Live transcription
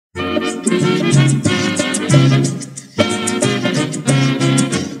If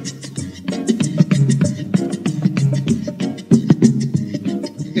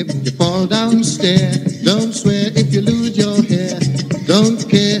you fall down the stair, don't swear. If you lose your hair, don't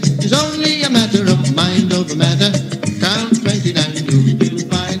care. It's only a matter of mind over matter. Count 29, you will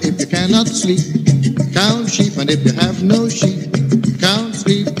find. If you cannot sleep, count sheep. And if you have no sheep, count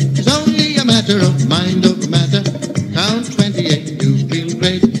sleep. It's only a matter of mind over matter. Count 28, you feel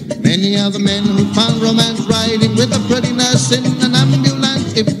great. Many are the men who found romance riding with a pretty nurse in an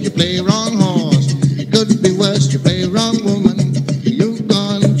ambulance. If you play wrong horse, it could be worse. You play wrong woman, you've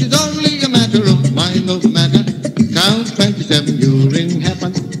gone. It's only a matter of mind over matter. Count 27, you're in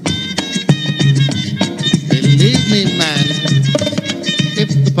heaven. Believe me, man, if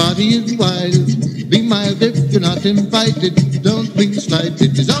the party is wild, be mild. If you're not invited, don't be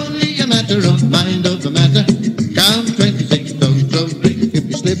slighted. It's only a matter of mind over matter. Count 26, don't throw drink. If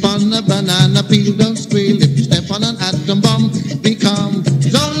you slip on a banana peel, don't squeal. If you step on an atom bomb, be calm.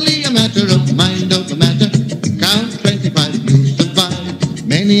 It's only a matter of mind over matter. Count 25, you survive.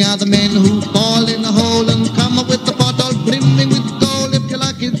 Many are the men who fall in a hole and come up with the pot all brimming with gold. If your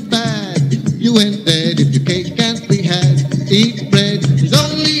luck is bad, you ain't dead. If your cake can't be had, eat bread. It's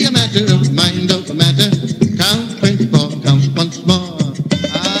only a matter of mind over matter. Count 24, count once more.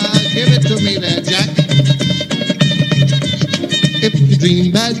 Give it to me there, Jack. If you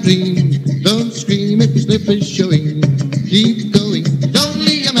dream bad dreams, don't scream. If your slip is showing, keep going. It's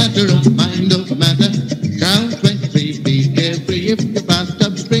only a matter of mind over matter. Count 23, be carefree. If your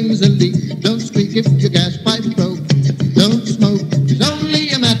bathtub springs a leak, don't squeak. If your gas pipe broke, don't smoke. It's only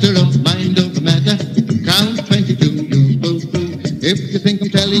a matter of mind over matter. Count 22, you go through. If you think I'm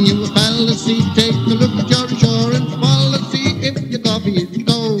telling you a fallacy, take a look at your insurance policy. If your coffee is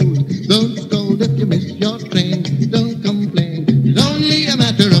cold, don't scold. If you miss your train, don't complain. It's only a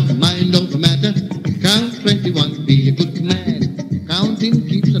matter of mind over matter. Count 21, be a good man. Counting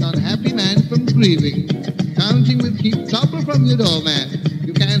keeps an unhappy man from grieving. Counting will keep trouble from your doorman.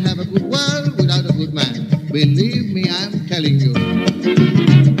 You can't have a good world without a good man. Believe me, I'm telling you.